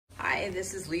Hi,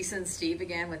 this is Lisa and Steve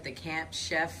again with the Camp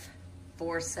Chef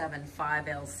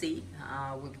 475LC.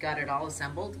 We've got it all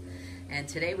assembled, and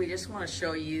today we just want to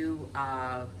show you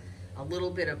a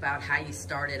little bit about how you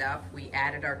start it up. We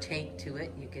added our tank to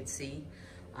it, you can see.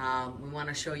 We want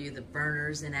to show you the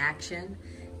burners in action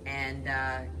and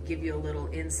give you a little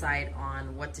insight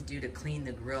on what to do to clean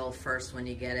the grill first when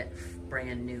you get it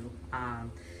brand new.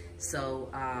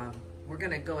 We're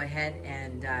going to go ahead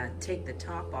and take the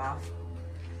top off.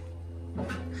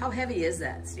 How heavy is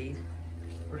that, Steve?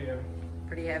 Pretty heavy.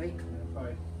 Pretty heavy? Yeah,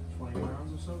 probably 20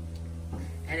 pounds or so.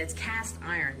 And it's cast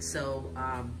iron, so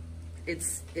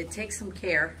it takes some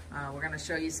care. We're going to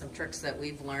show you some tricks that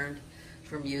we've learned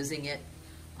from using it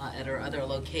at our other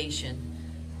location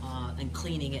and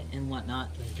cleaning it and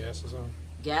whatnot. And gas is on.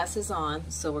 Gas is on,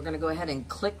 so we're going to go ahead and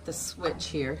click the switch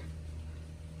here.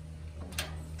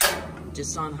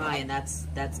 Just on high, and that's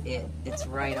it. It's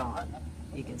right on.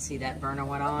 You can see that burner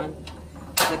went on.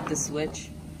 Click the switch,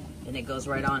 and it goes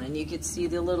right on. And you can see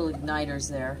the little igniters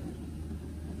there.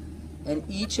 And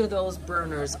each of those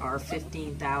burners are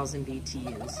 15,000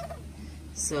 BTUs.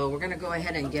 So we're going to go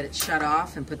ahead and get it shut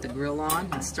off and put the grill on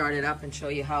and start it up and show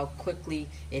you how quickly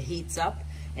it heats up,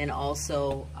 and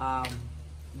also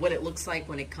what it looks like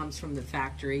when it comes from the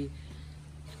factory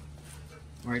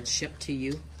or it's shipped to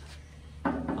you.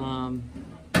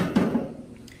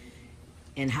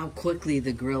 And how quickly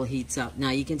the grill heats up. Now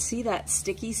you can see that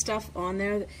sticky stuff on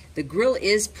there. The grill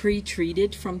is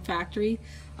pre-treated from factory,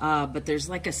 but there's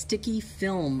like a sticky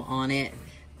film on it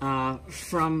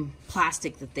from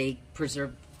plastic that they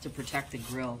preserve to protect the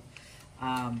grill.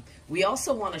 We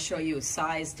also want to show you a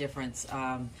size difference,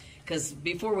 because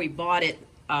before we bought it,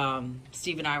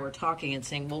 Steve and I were talking and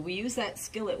saying, well, we use that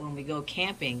skillet when we go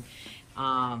camping.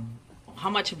 How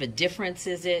much of a difference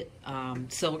is it?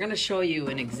 So we're going to show you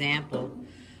an example.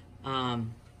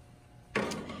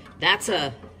 That's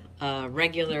a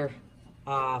regular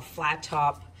flat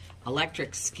top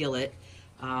electric skillet.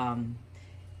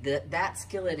 That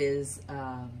skillet is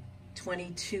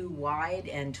 22 wide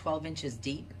and 12 inches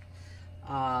deep.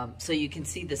 So you can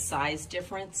see the size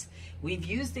difference. We've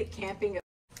used it camping.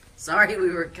 Sorry, we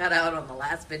were cut out on the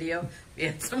last video. We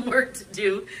had some work to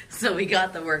do, so we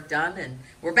got the work done, and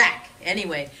we're back.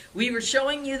 Anyway, we were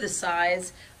showing you the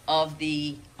size of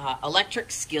the electric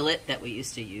skillet that we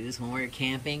used to use when we were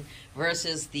camping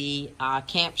versus the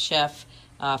Camp Chef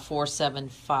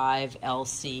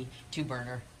 475LC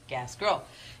 2-burner gas grill.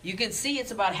 You can see it's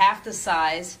about half the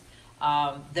size.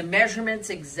 The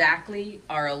measurements exactly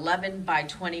are 11 by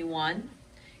 21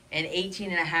 and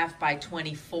 18.5 by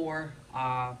 24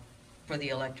 for the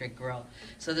electric grill.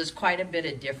 So there's quite a bit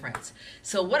of difference.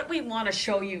 So what we want to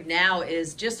show you now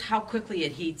is just how quickly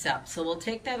it heats up. So we'll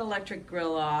take that electric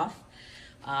grill off.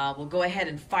 We'll go ahead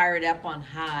and fire it up on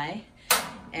high,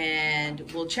 and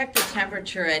we'll check the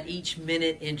temperature at each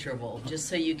minute interval just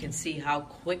so you can see how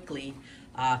quickly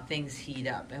things heat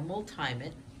up, and we'll time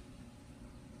it.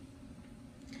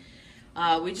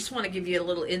 We just want to give you a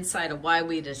little insight of why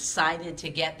we decided to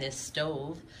get this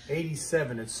stove.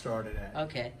 87 it started at.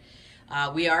 Okay.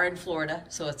 We are in Florida,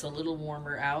 so it's a little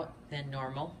warmer out than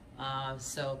normal.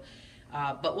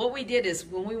 But what we did is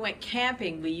when we went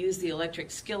camping, we used the electric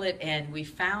skillet, and we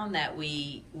found that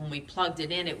when we plugged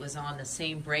it in, it was on the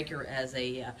same breaker as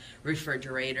a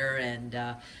refrigerator and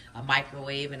a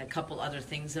microwave and a couple other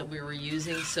things that we were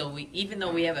using. So even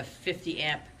though we have a 50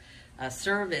 amp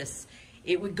service,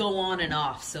 it would go on and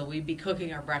off. So we'd be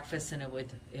cooking our breakfast and it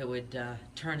would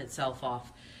turn itself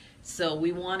off. So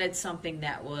we wanted something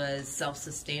that was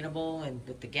self-sustainable and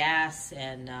with the gas,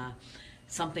 and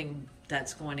something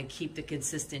that's going to keep the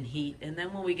consistent heat. And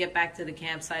then when we get back to the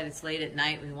campsite, it's late at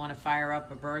night, we want to fire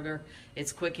up a burger.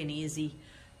 It's quick and easy,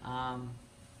 and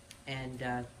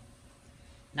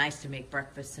nice to make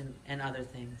breakfast and other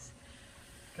things.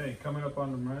 Okay, coming up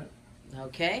on the minute.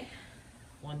 Okay,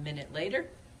 1 minute later.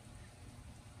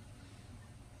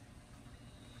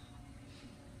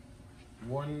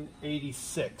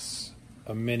 186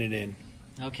 a minute in.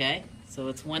 Okay, so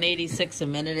it's 186 a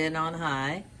minute in on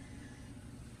high.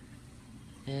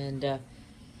 And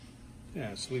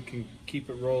yeah, so we can keep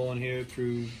it rolling here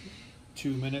through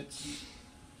 2 minutes.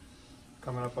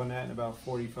 Coming up on that in about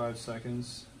 45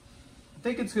 seconds. I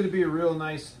think it's going to be a real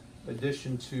nice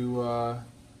addition to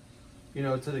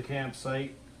to the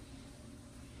campsite.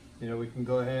 We can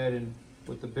go ahead and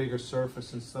with the bigger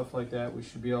surface and stuff like that, we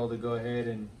should be able to go ahead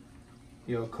and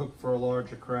cook for a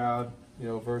larger crowd,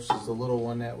 versus the little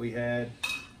one that we had.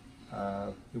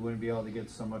 We wouldn't be able to get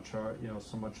so much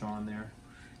on there.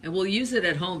 And we'll use it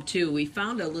at home too. We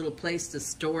found a little place to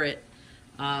store it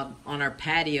on our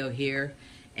patio here,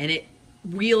 and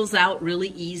wheels out really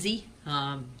easy.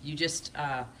 You just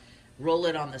roll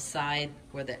it on the side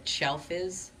where that shelf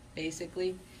is,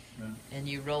 basically. Yeah. And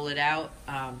you roll it out,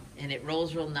 and it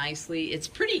rolls real nicely. It's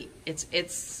pretty.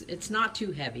 It's not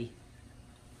too heavy.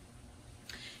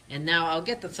 And now I'll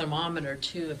get the thermometer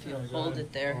too if you'll hold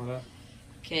it there.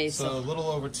 Okay, so a little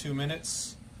over 2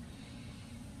 minutes.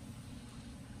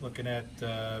 Looking at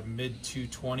mid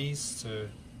 220s to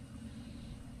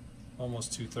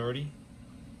almost 230.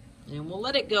 And we'll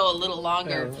let it go a little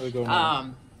longer.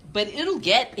 But it'll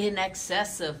get in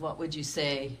excess of, what would you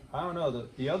say? I don't know.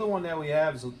 The other one that we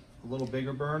have is a little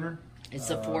bigger burner. It's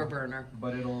a 4-burner.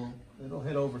 But it'll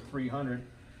hit over 300.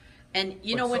 And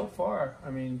you know what?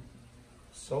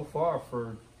 So far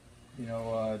for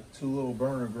 2 little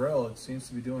burner grill, it seems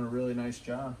to be doing a really nice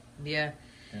job. Yeah.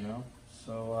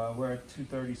 So we're at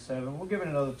 237. We'll give it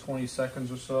another 20 seconds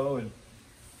or so and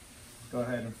go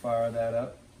ahead and fire that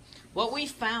up. What we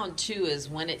found too is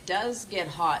when it does get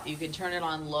hot, you can turn it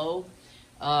on low.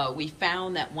 We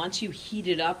found that once you heat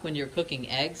it up when you're cooking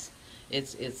eggs,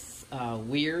 it's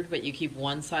weird, but you keep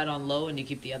one side on low and you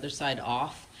keep the other side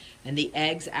off. And the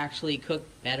eggs actually cook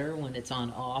better when it's on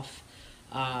off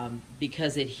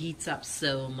because it heats up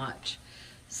so much.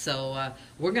 So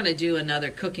we're going to do another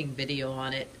cooking video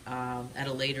on it at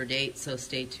a later date, so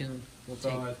stay tuned.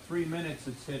 So at 3 minutes,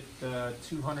 it's hit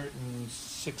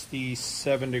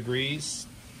 267 degrees,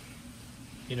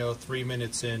 3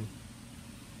 minutes in.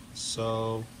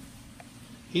 So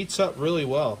heats up really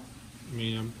well. I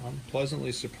mean, I'm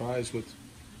pleasantly surprised with,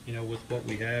 with what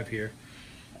we have here.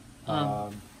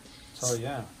 So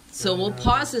yeah. So we'll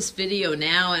pause this video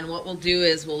now, and what we'll do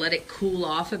is we'll let it cool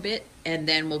off a bit, and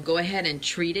then we'll go ahead and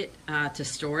treat it to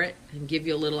store it and give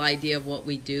you a little idea of what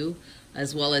we do,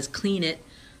 as well as clean it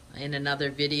in another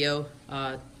video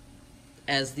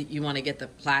you want to get the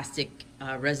plastic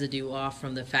residue off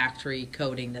from the factory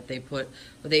coating that they put.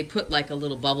 They put like a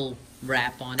little bubble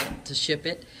wrap on it to ship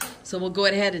it. So we'll go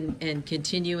ahead and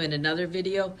continue in another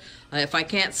video. If I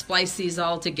can't splice these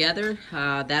all together,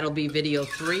 that'll be video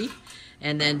 3.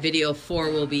 And then video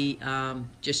 4 will be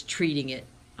just treating it.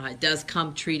 It does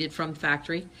come treated from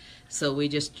factory. So we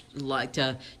just like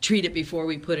to treat it before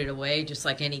we put it away, just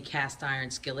like any cast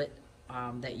iron skillet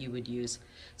that you would use.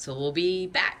 So we'll be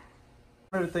back.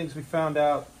 One of the things we found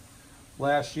out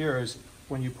last year is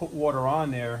when you put water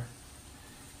on there,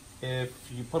 if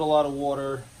you put a lot of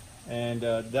water, and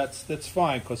that's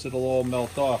fine because it'll all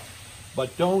melt off.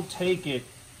 But don't take it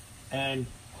and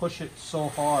push it so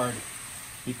hard,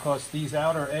 because these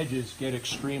outer edges get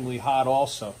extremely hot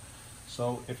also.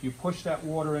 So if you push that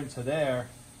water into there,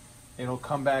 it'll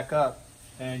come back up,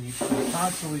 and you can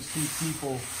constantly see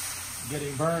people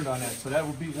getting burned on that. So that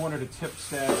would be one of the tips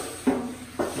that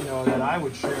that I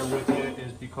would share with you,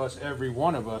 is because every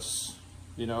one of us,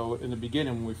 in the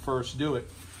beginning when we first do it,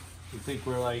 we think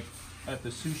we're like at the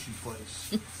sushi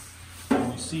place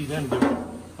and we see them do it.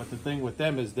 But the thing with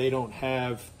them is they don't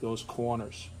have those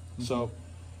corners. So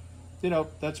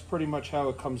that's pretty much how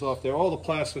it comes off there. All the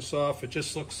plastic's off. It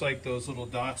just looks like those little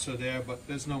dots are there, but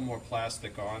there's no more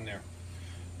plastic on there.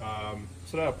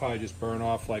 So that'll probably just burn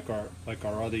off like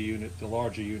our other unit, the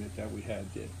larger unit that we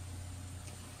had did.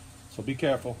 So be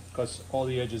careful, because all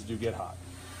the edges do get hot.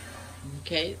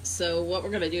 Okay, so what we're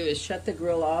going to do is shut the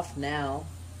grill off now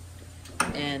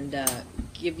and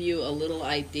give you a little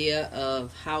idea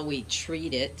of how we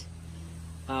treat it.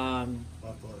 I'll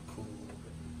have to let it cool a little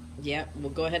bit. Yeah, we'll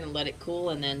go ahead and let it cool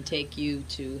and then take you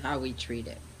to how we treat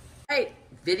it. All right,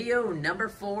 video number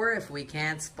 4, if we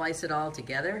can't splice it all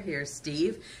together. Here's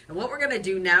Steve. And what we're going to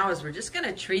do now is we're just going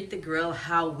to treat the grill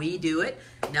how we do it.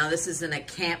 Now, this isn't a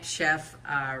Camp Chef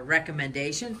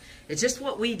recommendation. It's just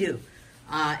what we do.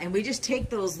 And we just take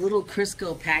those little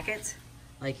Crisco packets,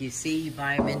 like you see, you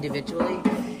buy them individually,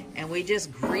 and we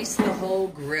just grease the whole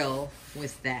grill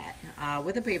with that,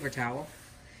 with a paper towel.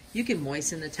 You can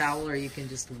moisten the towel or you can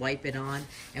just wipe it on.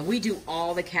 And we do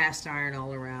all the cast iron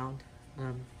all around.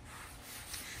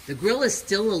 The grill is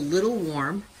still a little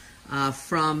warm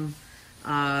from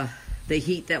the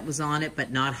heat that was on it,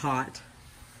 but not hot.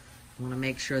 I want to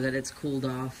make sure that it's cooled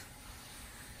off.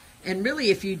 And really,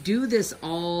 if you do this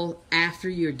all after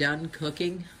you're done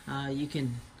cooking, you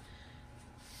can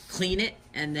clean it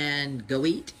and then go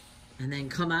eat, and then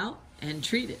come out and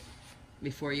treat it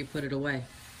before you put it away.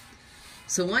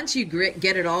 So once you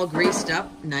get it all greased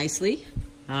up nicely,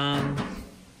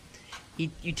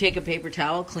 you take a paper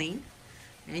towel, clean,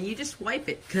 and you just wipe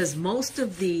it, because most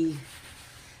of the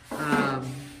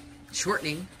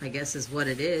shortening, I guess is what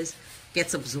it is,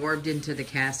 gets absorbed into the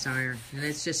cast iron, and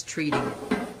it's just treating it.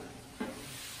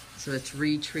 So it's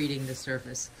retreating the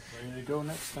surface. Ready to go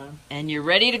next time. And you're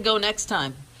ready to go next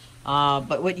time.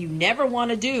 But what you never want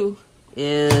to do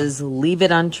is leave it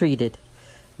untreated.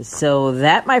 So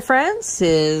that, my friends,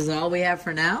 is all we have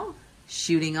for now.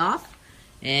 Shooting off.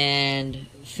 And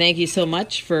thank you so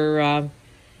much for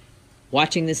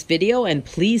watching this video. And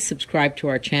please subscribe to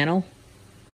our channel.